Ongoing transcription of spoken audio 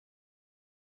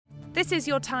This is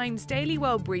your Times Daily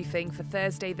World Briefing for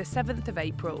Thursday, the 7th of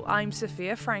April. I'm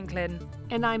Sophia Franklin.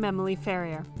 And I'm Emily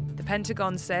Ferrier. The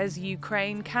Pentagon says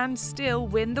Ukraine can still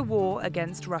win the war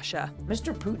against Russia.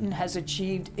 Mr. Putin has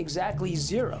achieved exactly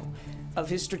zero of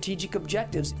his strategic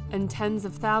objectives. And tens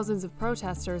of thousands of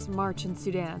protesters march in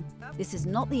Sudan. This is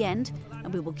not the end,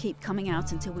 and we will keep coming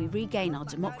out until we regain our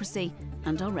democracy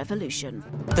and our revolution.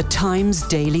 The Times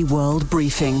Daily World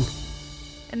Briefing.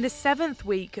 In the 7th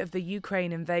week of the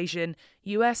Ukraine invasion,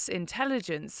 US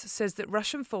intelligence says that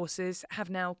Russian forces have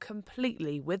now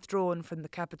completely withdrawn from the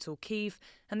capital Kyiv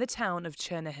and the town of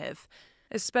Chernihiv.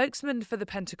 A spokesman for the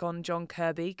Pentagon, John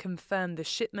Kirby, confirmed the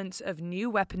shipment of new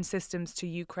weapon systems to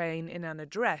Ukraine in an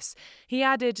address. He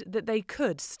added that they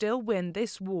could still win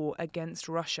this war against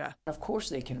Russia. Of course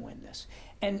they can win this.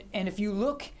 And if you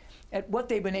look at what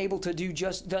they've been able to do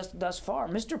just thus far,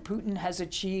 Mr. Putin has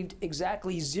achieved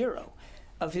exactly zero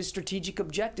of his strategic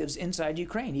objectives inside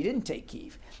Ukraine. He didn't take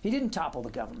Kyiv. He didn't topple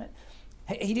the government.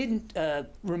 He didn't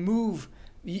remove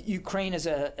Ukraine as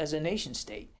a nation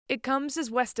state. It comes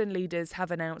as Western leaders have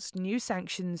announced new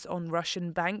sanctions on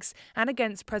Russian banks and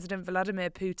against President Vladimir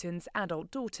Putin's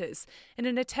adult daughters in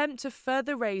an attempt to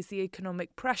further raise the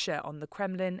economic pressure on the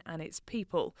Kremlin and its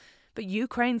people. But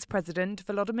Ukraine's President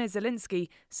Volodymyr Zelensky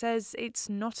says it's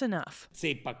not enough.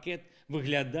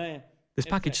 This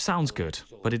package sounds good,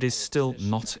 but it is still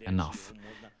not enough.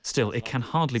 Still, it can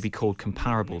hardly be called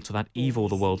comparable to that evil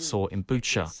the world saw in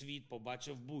Bucha,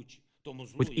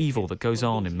 with evil that goes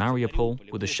on in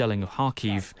Mariupol, with the shelling of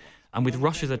Kharkiv, and with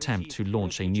Russia's attempt to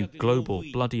launch a new global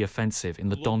bloody offensive in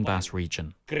the Donbas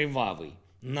region.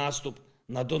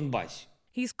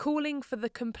 He's calling for the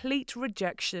complete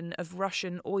rejection of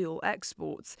Russian oil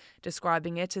exports,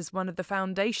 describing it as one of the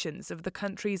foundations of the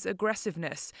country's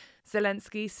aggressiveness.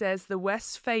 Zelensky says the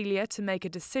West's failure to make a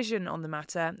decision on the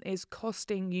matter is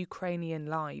costing Ukrainian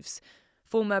lives.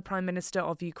 Former Prime Minister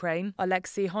of Ukraine,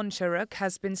 Alexei Honcharuk,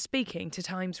 has been speaking to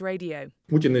Times Radio.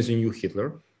 Putin is a new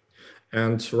Hitler,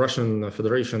 and Russian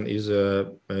Federation is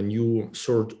a new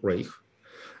Third Reich.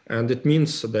 And it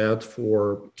means that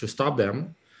to stop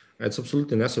them, it's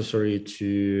absolutely necessary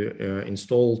to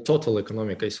install total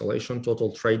economic isolation,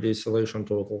 total trade isolation,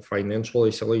 total financial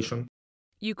isolation.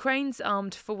 Ukraine's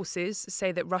armed forces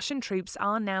say that Russian troops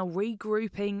are now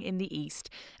regrouping in the east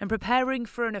and preparing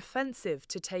for an offensive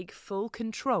to take full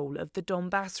control of the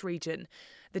Donbas region.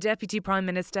 The Deputy Prime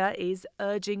Minister is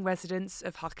urging residents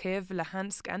of Kharkiv,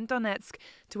 Luhansk and Donetsk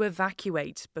to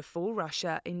evacuate before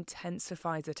Russia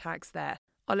intensifies attacks there.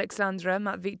 Alexandra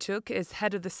Matvichuk is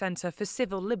head of the Center for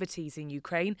Civil Liberties in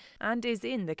Ukraine and is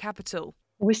in the capital.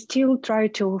 We still try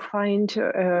to find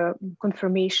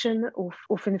confirmation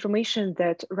of information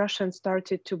that Russians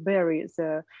started to bury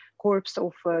the corpse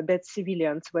of dead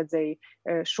civilians when they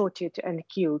shot it and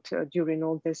killed during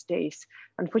all these days.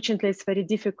 Unfortunately, it's very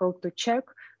difficult to check,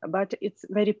 but it's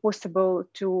very possible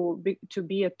to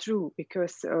be true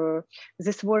because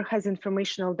this war has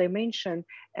informational dimension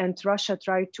and Russia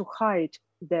tried to hide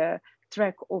the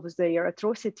track of their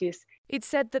atrocities. It's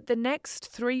said that the next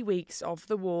 3 weeks of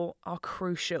the war are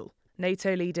crucial.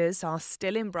 NATO leaders are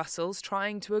still in Brussels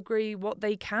trying to agree what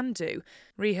they can do.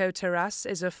 Riho Taras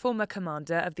is a former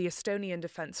commander of the Estonian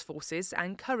Defence Forces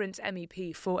and current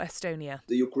MEP for Estonia.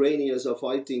 The Ukrainians are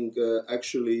fighting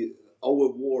actually our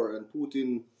war, and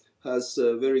Putin has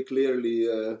very clearly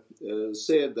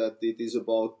said that it is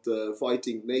about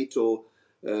fighting NATO,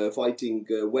 fighting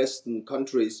Western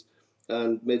countries.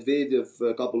 And Medvedev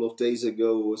a couple of days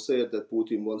ago said that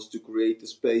Putin wants to create a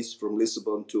space from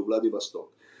Lisbon to Vladivostok.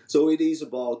 So it is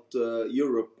about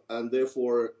Europe, and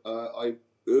therefore I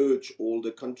urge all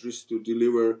the countries to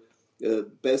deliver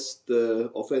best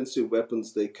offensive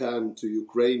weapons they can to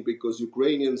Ukraine, because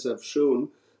Ukrainians have shown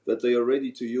that they are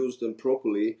ready to use them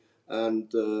properly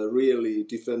and really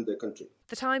defend their country.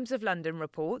 The Times of London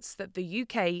reports that the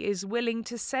UK is willing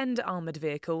to send armoured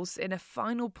vehicles in a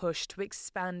final push to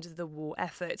expand the war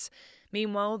effort.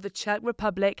 Meanwhile, the Czech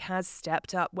Republic has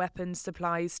stepped up weapons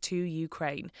supplies to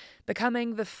Ukraine,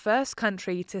 becoming the first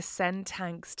country to send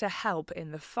tanks to help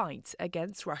in the fight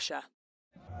against Russia.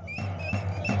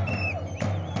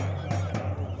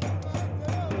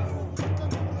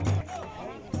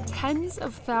 Tens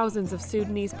of thousands of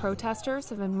Sudanese protesters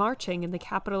have been marching in the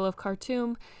capital of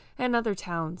Khartoum and other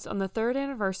towns on the third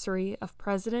anniversary of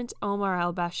President Omar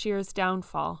al-Bashir's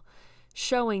downfall,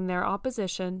 showing their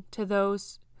opposition to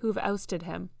those who've ousted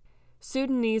him.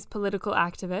 Sudanese political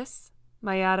activist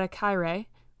Mayara Kaire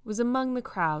was among the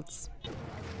crowds.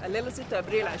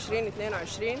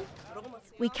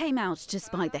 We came out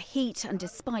despite the heat and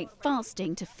despite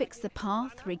fasting to fix the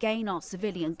path, regain our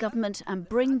civilian government and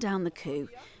bring down the coup.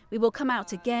 We will come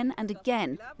out again and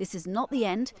again. This is not the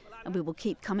end, and we will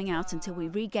keep coming out until we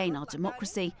regain our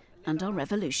democracy and our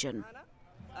revolution.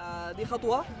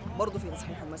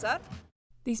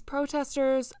 These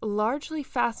protesters, largely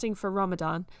fasting for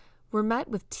Ramadan, were met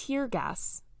with tear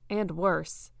gas and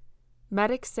worse.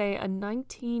 Medics say a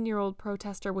 19-year-old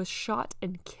protester was shot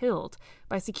and killed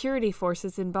by security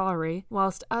forces in Bahri,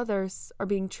 whilst others are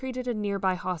being treated in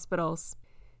nearby hospitals.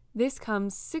 This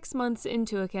comes 6 months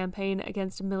into a campaign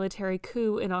against a military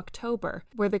coup in October,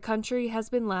 where the country has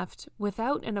been left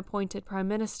without an appointed prime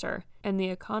minister, and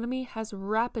the economy has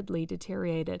rapidly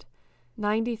deteriorated.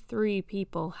 93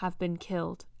 people have been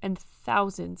killed and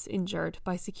thousands injured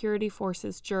by security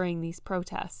forces during these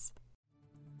protests.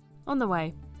 On the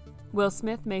way, Will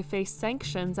Smith may face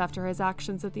sanctions after his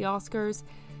actions at the Oscars,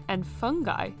 and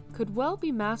fungi could well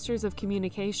be masters of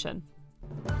communication.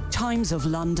 Times of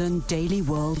London Daily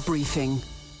World Briefing.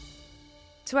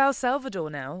 To El Salvador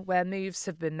now, where moves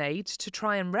have been made to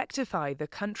try and rectify the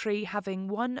country having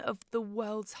one of the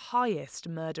world's highest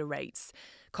murder rates.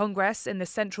 Congress in the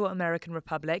Central American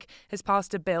Republic has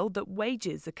passed a bill that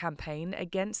wages a campaign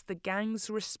against the gangs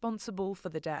responsible for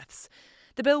the deaths.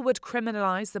 The bill would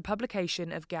criminalise the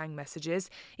publication of gang messages,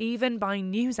 even by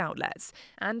news outlets,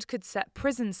 and could set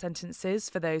prison sentences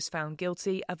for those found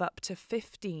guilty of up to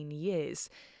 15 years.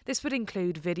 This would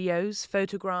include videos,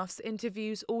 photographs,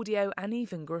 interviews, audio, and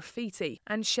even graffiti,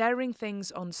 and sharing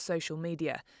things on social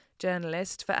media.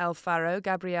 Journalist for El Faro,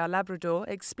 Gabriel Labrador,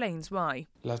 explains why.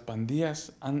 The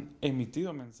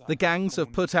gangs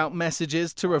have put out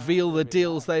messages to reveal the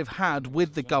deals they've had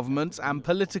with the government and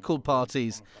political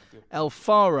parties. El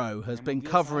Faro has been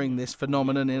covering this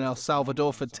phenomenon in El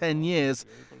Salvador for 10 years,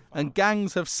 and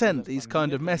gangs have sent these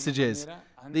kind of messages.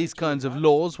 These kinds of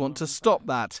laws want to stop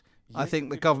that. I think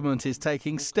the government is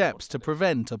taking steps to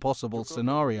prevent a possible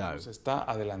scenario.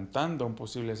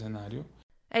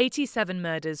 87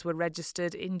 murders were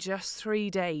registered in just 3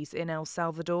 days in El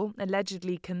Salvador,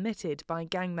 allegedly committed by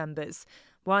gang members.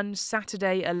 One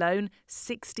Saturday alone,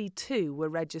 62 were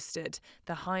registered,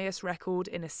 the highest record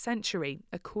in a century,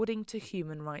 according to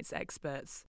human rights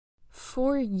experts.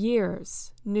 For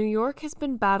years, New York has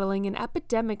been battling an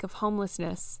epidemic of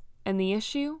homelessness, and the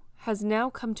issue has now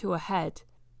come to a head.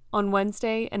 On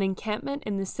Wednesday, an encampment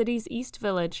in the city's East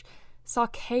Village saw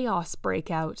chaos break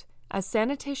out. As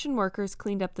sanitation workers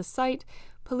cleaned up the site,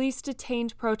 police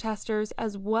detained protesters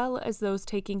as well as those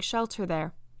taking shelter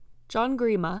there. John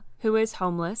Grima, who is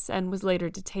homeless and was later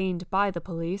detained by the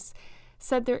police,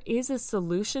 said there is a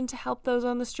solution to help those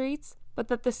on the streets, but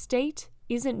that the state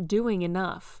isn't doing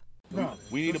enough. No.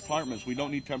 We need apartments. We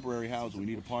don't need temporary housing. We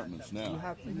need apartments now. You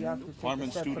have to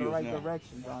apartment take studios the right now.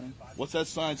 direction, Donnie. What's that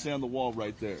sign say on the wall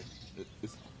right there?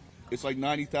 It's like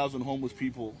 90,000 homeless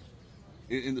people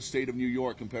in the state of New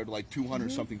York compared to like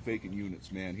 200-something vacant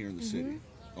units, man, here in the city.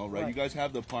 All right, you guys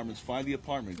have the apartments. Find the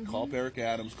apartment. Call up Eric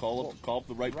Adams. Call up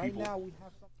the right people.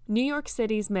 New York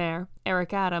City's mayor,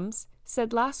 Eric Adams,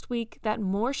 said last week that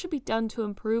more should be done to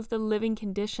improve the living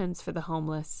conditions for the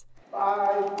homeless.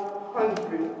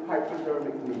 500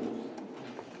 hypodermic needles.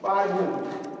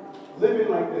 500. Living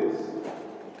like this.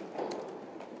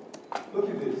 Look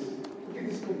at this. Look at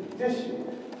this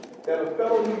condition that a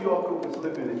fellow New Yorker was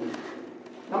living in.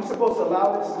 I'm supposed to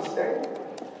allow this to stay?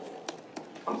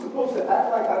 I'm supposed to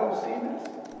act like I don't see this?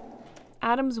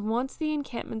 Adams wants the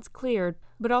encampments cleared,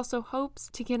 but also hopes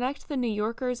to connect the New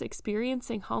Yorkers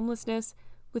experiencing homelessness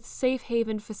with safe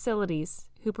haven facilities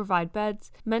who provide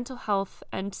beds, mental health,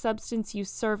 and substance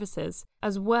use services,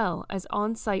 as well as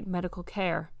on-site medical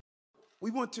care.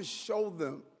 We want to show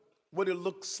them what it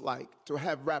looks like to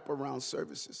have wraparound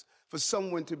services, for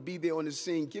someone to be there on the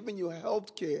scene, giving you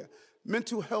health care,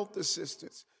 mental health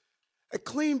assistance, a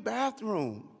clean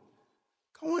bathroom,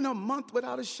 going a month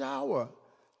without a shower,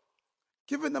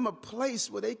 giving them a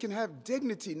place where they can have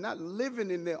dignity, not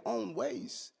living in their own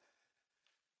ways.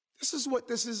 This is what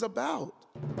this is about.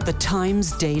 The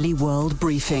Times Daily World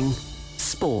Briefing.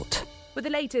 Sport. With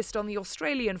the latest on the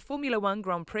Australian Formula One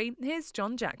Grand Prix, here's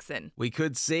John Jackson. We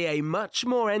could see a much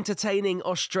more entertaining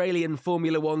Australian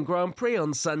Formula One Grand Prix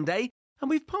on Sunday, and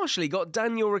we've partially got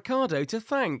Daniel Ricciardo to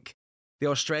thank. The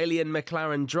Australian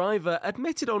McLaren driver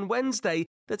admitted on Wednesday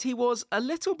that he was a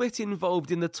little bit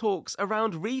involved in the talks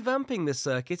around revamping the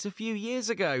circuit a few years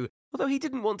ago, although he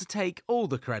didn't want to take all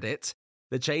the credit.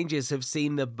 The changes have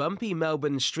seen the bumpy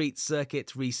Melbourne Street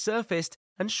circuit resurfaced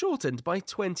and shortened by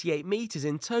 28 metres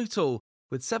in total,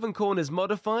 with 7 corners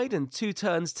modified and 2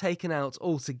 turns taken out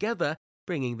altogether,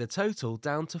 bringing the total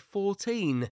down to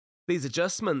 14. These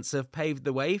adjustments have paved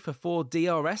the way for 4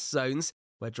 DRS zones,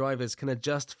 where drivers can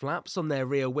adjust flaps on their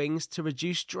rear wings to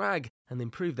reduce drag and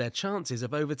improve their chances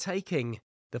of overtaking.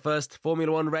 The first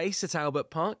Formula One race at Albert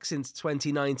Park since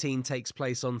 2019 takes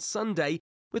place on Sunday,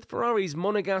 with Ferrari's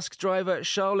Monegasque driver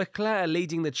Charles Leclerc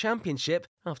leading the championship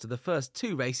after the first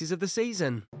 2 races of the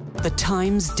season. The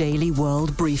Times Daily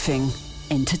World Briefing.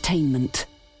 Entertainment.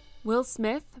 Will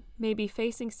Smith may be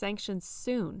facing sanctions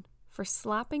soon for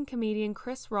slapping comedian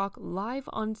Chris Rock live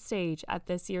on stage at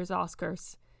this year's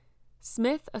Oscars.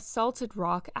 Smith assaulted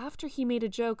Rock after he made a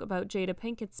joke about Jada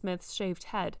Pinkett Smith's shaved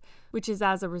head, which is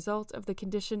as a result of the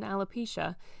condition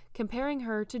alopecia, comparing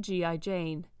her to G.I.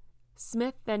 Jane.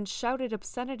 Smith then shouted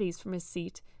obscenities from his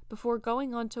seat before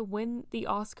going on to win the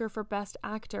Oscar for Best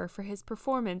Actor for his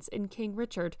performance in King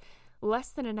Richard, less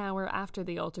than an hour after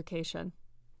the altercation.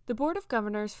 The Board of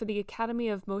Governors for the Academy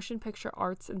of Motion Picture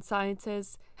Arts and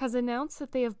Sciences has announced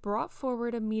that they have brought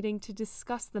forward a meeting to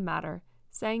discuss the matter,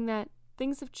 saying that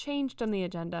things have changed on the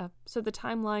agenda so the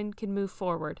timeline can move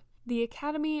forward. The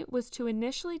Academy was to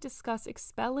initially discuss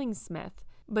expelling Smith,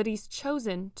 but he's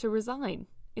chosen to resign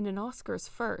in an Oscars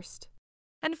first.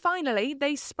 And finally,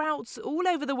 they sprout all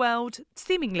over the world,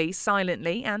 seemingly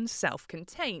silently and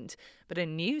self-contained. But a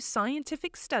new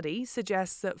scientific study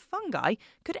suggests that fungi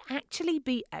could actually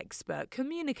be expert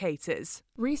communicators.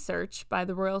 Research by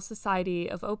the Royal Society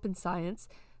of Open Science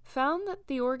found that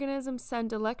the organisms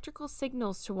send electrical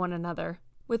signals to one another,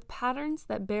 with patterns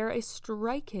that bear a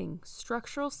striking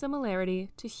structural similarity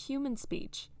to human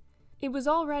speech. It was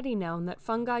already known that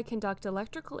fungi conduct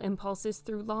electrical impulses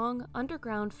through long,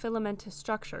 underground filamentous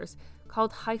structures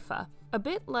called hypha, a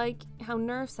bit like how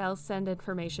nerve cells send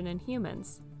information in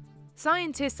humans.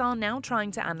 Scientists are now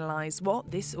trying to analyse what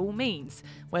this all means,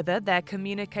 whether they're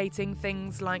communicating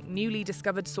things like newly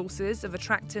discovered sources of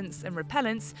attractants and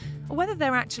repellents, or whether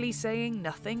they're actually saying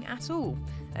nothing at all.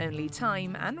 Only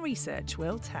time and research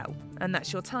will tell. And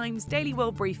that's your Times Daily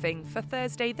World Briefing for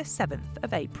Thursday, the 7th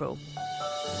of April.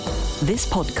 This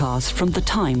podcast from The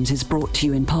Times is brought to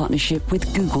you in partnership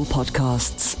with Google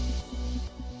Podcasts.